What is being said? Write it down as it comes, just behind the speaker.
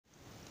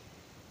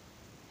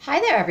Hi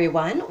there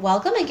everyone,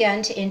 welcome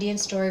again to Indian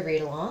Story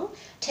Read Along.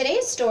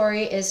 Today's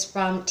story is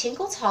from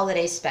Tinkle's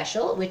Holiday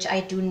Special, which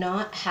I do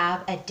not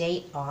have a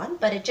date on,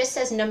 but it just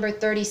says number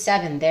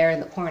 37 there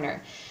in the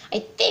corner. I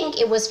think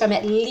it was from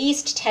at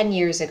least 10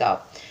 years ago.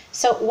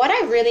 So what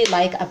I really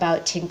like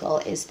about Tinkle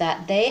is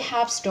that they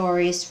have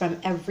stories from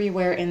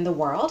everywhere in the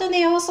world, and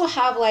they also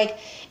have like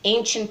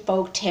ancient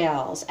folk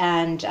tales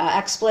and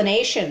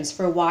explanations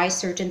for why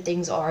certain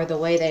things are the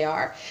way they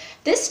are.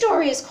 This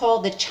story is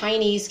called The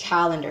Chinese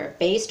Calendar,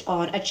 based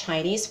on a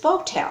Chinese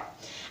folk tale.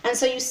 And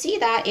so you see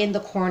that in the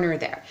corner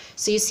there.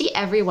 So you see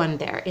everyone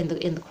there in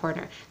the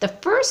corner. The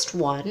first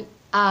one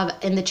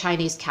in the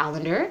Chinese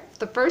calendar,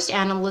 the first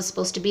animal is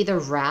supposed to be the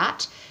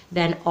rat,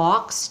 then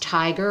ox,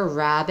 tiger,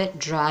 rabbit,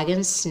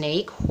 dragon,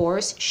 snake,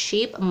 horse,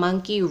 sheep,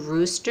 monkey,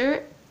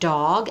 rooster,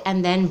 dog,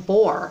 and then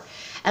boar.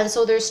 And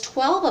so there's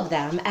 12 of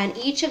them, and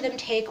each of them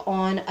take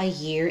on a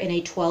year in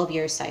a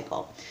 12-year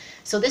cycle.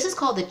 So this is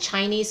called the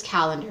Chinese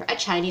calendar, a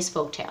Chinese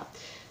folktale.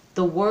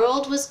 The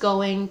world was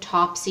going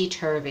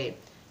topsy-turvy.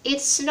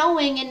 It's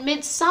snowing in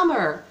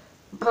midsummer.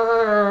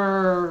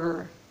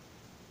 Brrr.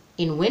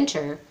 In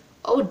winter,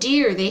 oh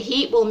dear, the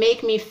heat will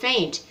make me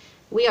faint.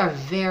 We are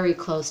very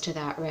close to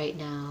that right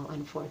now,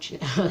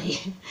 unfortunately.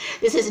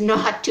 This is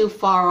not too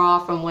far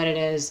off from what it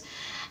is.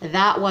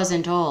 That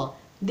wasn't all.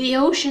 The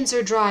oceans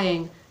are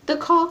drying. The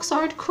cocks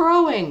aren't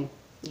crowing.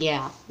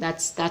 Yeah,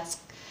 that's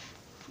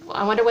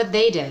I wonder what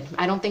they did.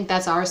 I don't think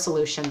that's our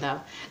solution,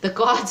 though. The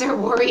gods are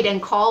worried and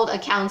called a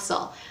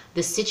council.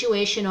 The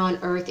situation on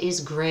earth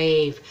is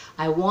grave.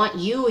 I want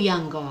you,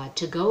 young god,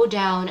 to go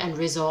down and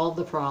resolve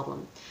the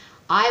problem.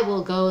 I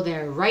will go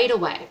there right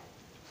away.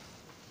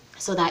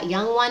 So that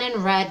young one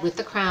in red with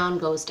the crown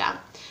goes down.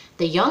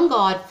 The young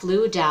god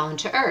flew down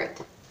to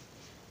earth.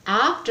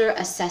 After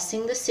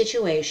assessing the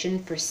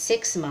situation for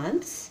 6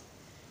 months,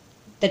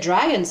 the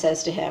dragon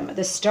says to him,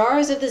 the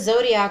stars of the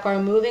zodiac are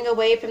moving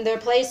away from their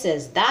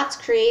places. That's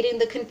creating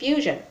the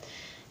confusion.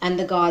 And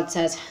the god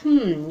says,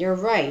 you're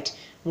right.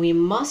 We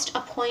must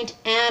appoint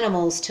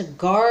animals to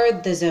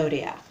guard the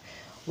zodiac.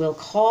 We'll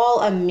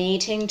call a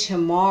meeting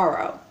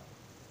tomorrow.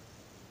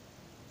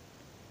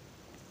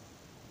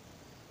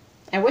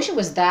 I wish it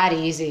was that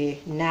easy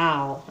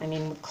now. I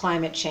mean, with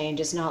climate change,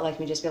 it's not like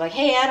we just be like,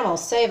 hey,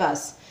 animals, save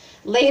us.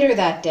 Later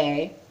that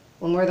day,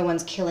 when we're the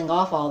ones killing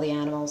off all the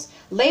animals.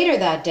 Later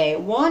that day,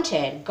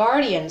 wanted,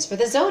 guardians for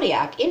the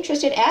zodiac,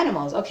 interested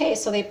animals. Okay,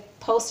 so they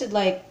posted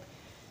like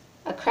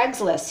a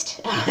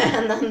Craigslist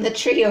on the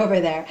tree over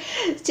there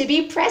to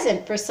be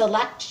present for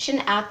selection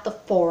at the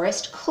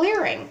forest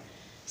clearing.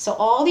 So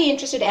all the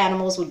interested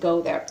animals would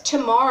go there.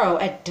 Tomorrow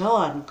at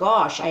dawn,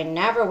 gosh, I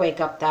never wake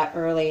up that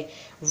early.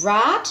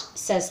 Rat,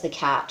 says the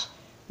cat,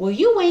 will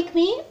you wake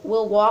me?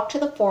 We'll walk to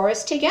the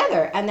forest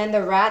together. And then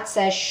the rat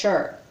says,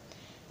 sure.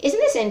 Isn't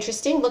this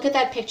interesting? Look at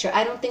that picture.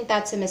 I don't think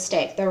that's a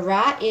mistake. The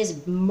rat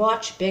is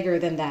much bigger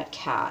than that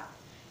cat,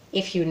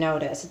 if you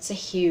notice. It's a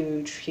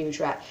huge, huge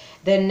rat.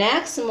 The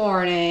next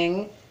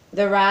morning,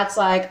 the rat's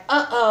like,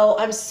 uh-oh,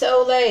 I'm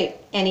so late.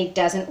 And he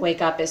doesn't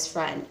wake up his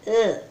friend.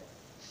 Ugh.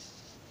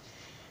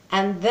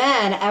 And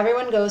then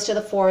everyone goes to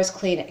the forest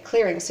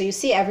clearing. So you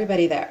see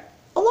everybody there.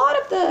 A lot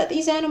of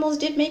these animals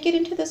did make it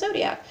into the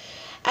zodiac.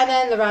 And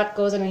then the rat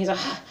goes in and he's like,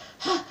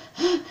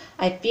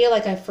 I feel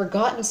like I've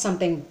forgotten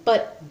something,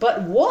 but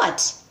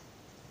what?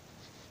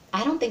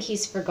 I don't think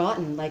he's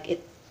forgotten. Like,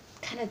 it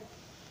kind of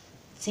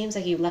seems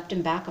like you left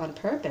him back on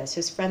purpose,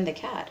 his friend the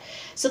cat.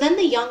 So then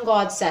the young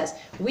god says,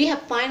 we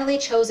have finally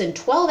chosen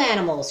 12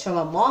 animals from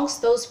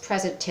amongst those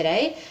present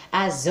today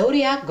as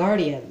zodiac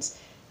guardians.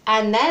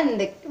 And then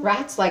the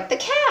rat's like, the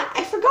cat,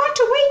 I forgot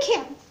to wake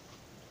him.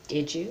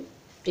 Did you?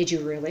 Did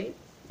you really?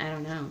 I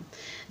don't know.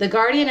 The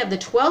guardian of the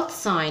 12th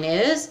sign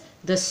is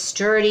the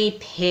sturdy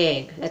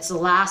pig. That's the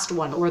last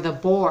one. Or the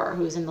boar,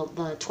 who's in the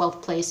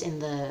 12th place in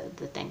the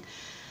thing,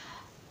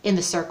 in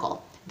the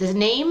circle. The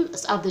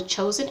names of the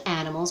chosen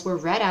animals were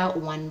read out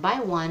one by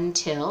one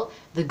till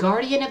the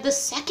guardian of the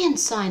 2nd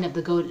sign of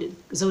the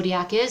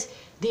zodiac is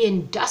the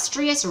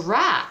industrious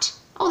rat.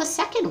 Oh, the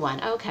 2nd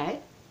one. Okay.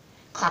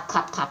 Clap,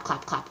 clap, clap,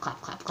 clap, clap, clap,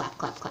 clap, clap,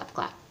 clap, clap,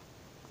 clap.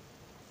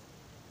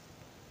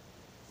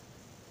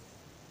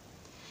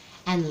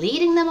 And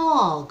leading them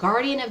all,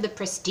 guardian of the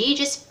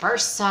prestigious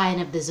 1st sign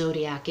of the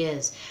zodiac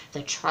is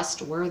the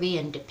trustworthy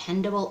and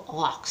dependable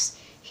ox.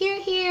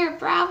 Hear, hear,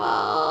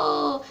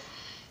 bravo!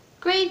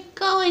 Great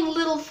going,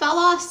 little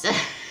fellas.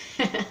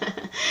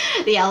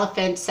 The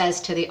elephant says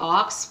to the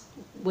ox,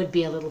 would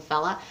be a little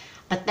fella,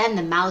 but then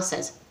the mouse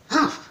says,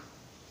 humph,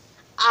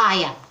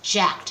 I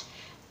object.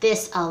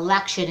 This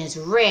election is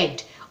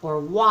rigged, or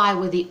why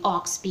would the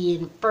ox be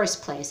in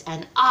 1st place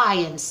and I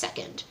in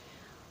 2nd?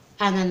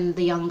 And then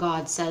the young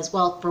god says,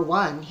 well, for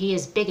one, he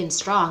is big and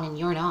strong and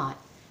you're not.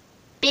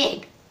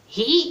 Big?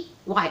 He?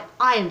 Why,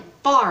 I am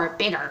far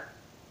bigger.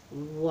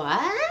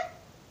 What?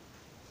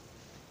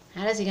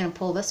 How is he going to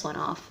pull this one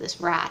off,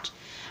 this rat?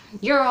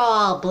 You're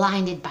all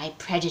blinded by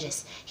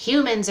prejudice.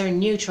 Humans are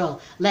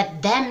neutral.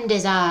 Let them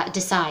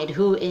decide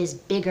who is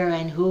bigger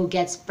and who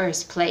gets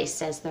first place,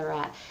 says the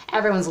rat.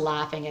 Everyone's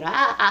laughing at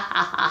ha ha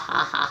ha ha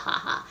ha ha ha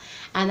ha.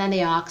 And then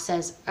the ox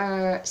says,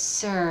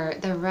 sir,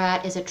 the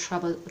rat is a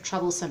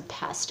troublesome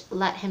pest.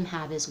 Let him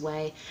have his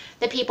way.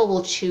 The people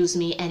will choose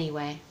me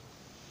anyway.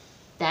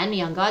 Then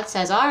young God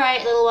says, all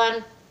right, little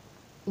one,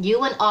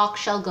 you and ox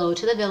shall go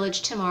to the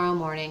village tomorrow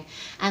morning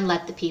and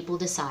let the people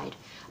decide.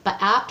 But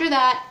after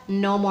that,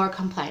 no more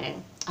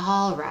complaining.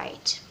 All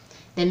right.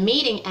 The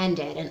meeting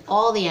ended and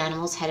all the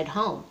animals headed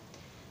home.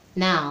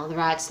 Now the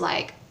rat's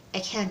like, I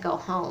can't go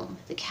home.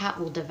 The cat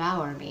will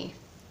devour me.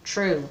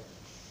 True.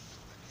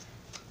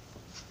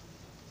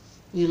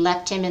 You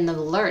left him in the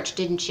lurch,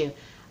 didn't you?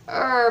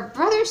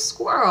 Brother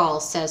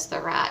Squirrel, says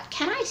the rat,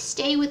 can I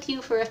stay with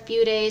you for a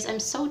few days? I'm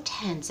so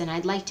tense and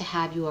I'd like to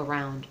have you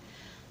around.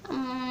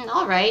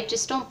 All right,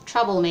 just don't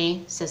trouble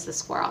me, says the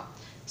squirrel.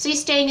 So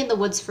he's staying in the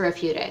woods for a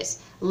few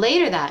days.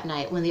 Later that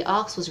night, when the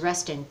ox was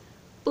resting,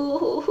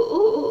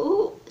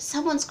 boo-hoo-hoo,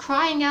 someone's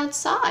crying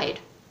outside,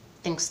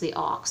 thinks the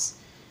ox.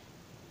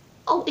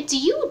 Oh, it's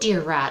you,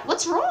 dear rat.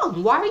 What's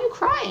wrong? Why are you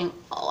crying?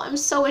 Oh, I'm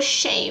so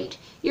ashamed.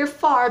 You're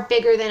far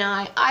bigger than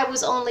I. I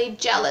was only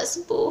jealous.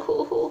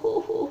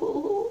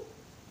 Boo-hoo-hoo-hoo-hoo-hoo.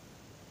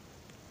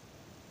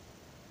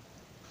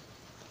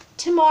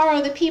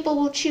 Tomorrow the people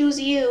will choose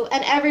you,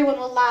 and everyone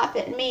will laugh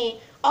at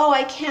me. Oh,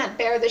 I can't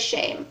bear the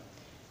shame.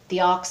 The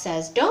ox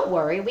says, don't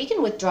worry, we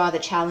can withdraw the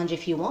challenge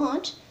if you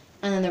want.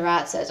 And then the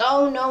rat says,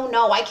 oh,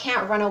 no, I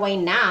can't run away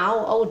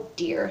now. Oh,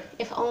 dear,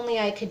 if only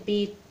I could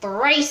be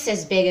thrice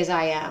as big as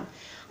I am.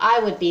 I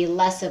would be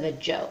less of a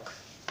joke,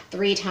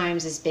 3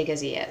 times as big as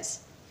he is.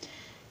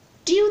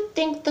 Do you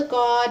think the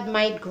god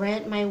might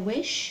grant my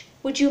wish?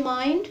 Would you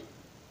mind?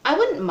 I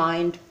wouldn't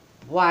mind.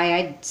 Why,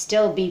 I'd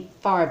still be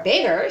far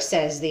bigger,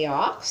 says the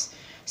ox.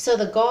 So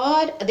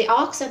the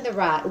ox and the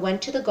rat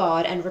went to the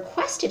god and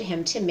requested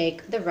him to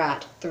make the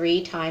rat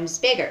 3 times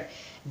bigger,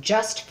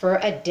 just for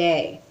a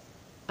day.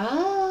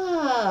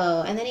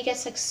 Oh, and then he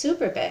gets like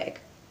super big.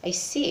 I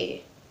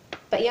see.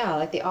 But yeah,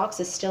 like the ox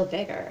is still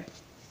bigger.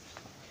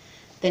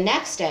 The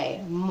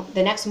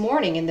next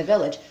morning in the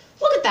village,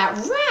 look at that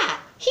rat.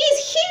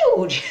 He's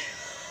huge.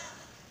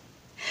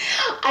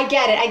 I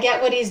get it. I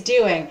get what he's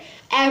doing.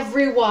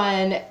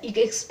 Everyone,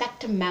 you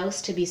expect a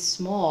mouse to be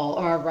small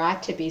or a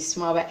rat to be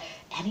small, but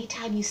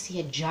anytime you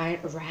see a giant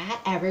rat,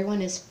 everyone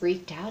is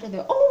freaked out and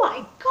they're, oh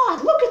my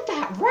God, look at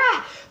that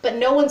rat. But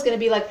no one's going to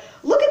be like,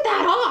 look at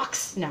that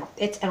ox. No,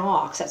 it's an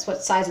ox. That's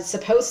what size it's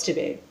supposed to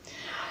be.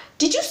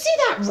 Did you see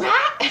that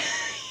rat?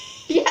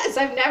 Yes,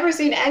 I've never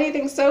seen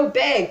anything so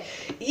big.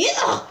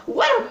 Yeah,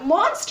 what a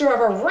monster of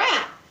a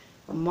rat.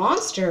 A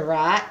monster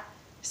rat,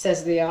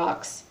 says the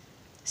ox.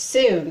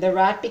 Soon, the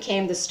rat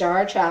became the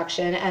star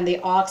attraction and the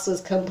ox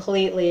was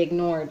completely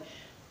ignored.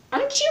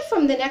 Aren't you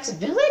from the next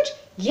village?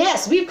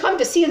 Yes, we've come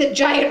to see the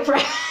giant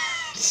rat.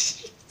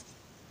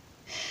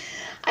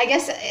 I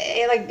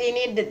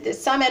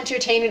guess some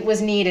entertainment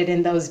was needed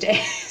in those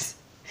days.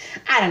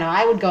 I don't know,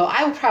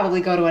 I would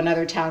probably go to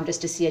another town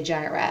just to see a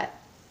giant rat.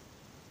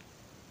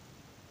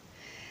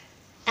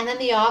 And then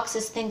the ox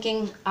is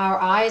thinking, our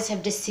eyes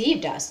have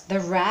deceived us. The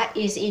rat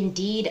is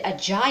indeed a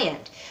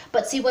giant.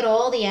 But see, what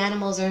all the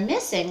animals are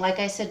missing, like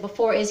I said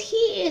before, is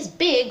he is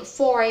big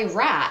for a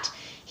rat.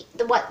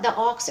 What the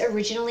ox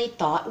originally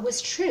thought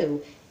was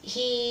true.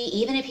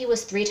 Even if he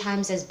was 3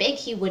 times as big,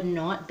 he would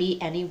not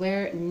be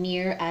anywhere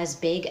near as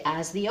big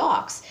as the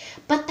ox.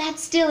 But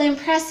that's still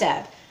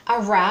impressive. A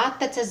rat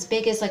that's as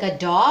big as like a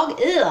dog?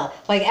 Ugh!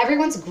 Like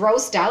everyone's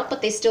grossed out,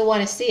 but they still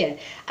want to see it.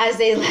 As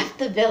they left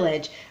the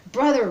village,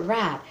 brother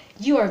rat,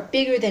 you are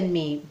bigger than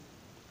me.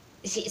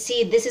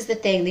 See, this is the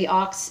thing. The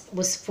ox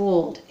was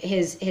fooled.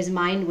 His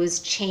mind was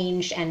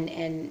changed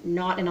and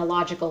not in a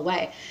logical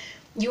way.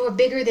 You are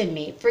bigger than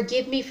me.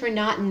 Forgive me for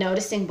not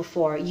noticing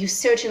before. You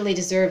certainly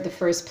deserve the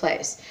first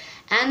place.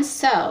 And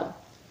so,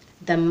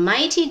 the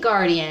mighty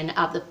guardian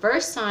of the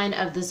first sign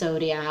of the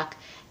zodiac,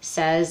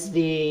 says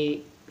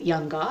the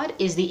young god,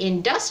 is the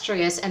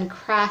industrious and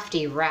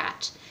crafty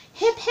rat.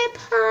 Hip hip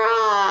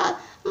hurrah!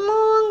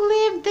 Long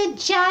live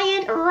the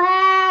giant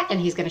rat! And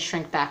he's going to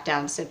shrink back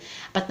down soon.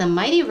 But the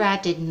mighty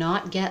rat did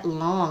not get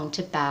long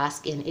to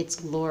bask in its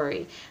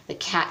glory. The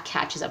cat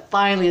catches up.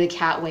 Finally, the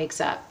cat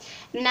wakes up.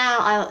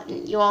 Now,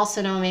 you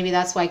also know maybe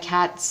that's why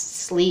cats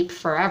sleep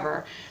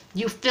forever.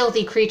 You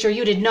filthy creature,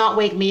 you did not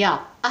wake me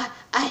up.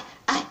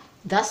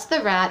 Thus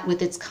the rat,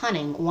 with its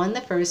cunning, won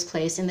the first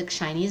place in the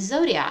Chinese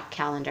zodiac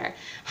calendar.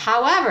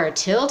 However,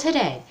 till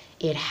today,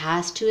 it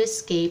has to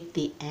escape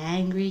the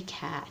angry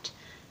cat.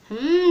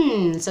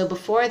 So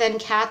before then,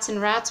 cats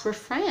and rats were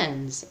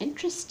friends.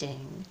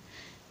 Interesting.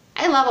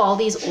 I love all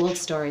these old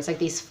stories, like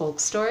these folk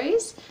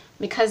stories,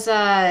 because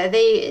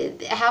they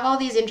have all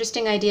these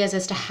interesting ideas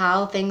as to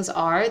how things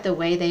are the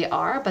way they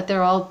are, but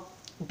they're all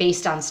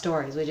based on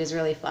stories, which is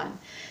really fun.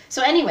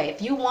 So anyway,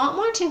 if you want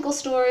more Tinkle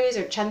stories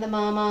or Chanda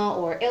Mama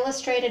or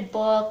illustrated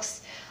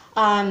books,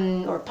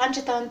 or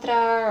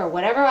Panchatantra or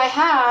whatever I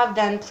have,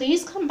 then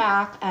please come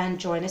back and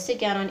join us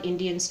again on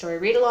Indian Story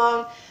Read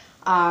Along.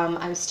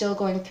 I'm still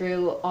going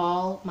through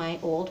all my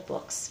old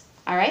books.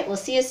 All right, we'll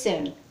see you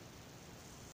soon.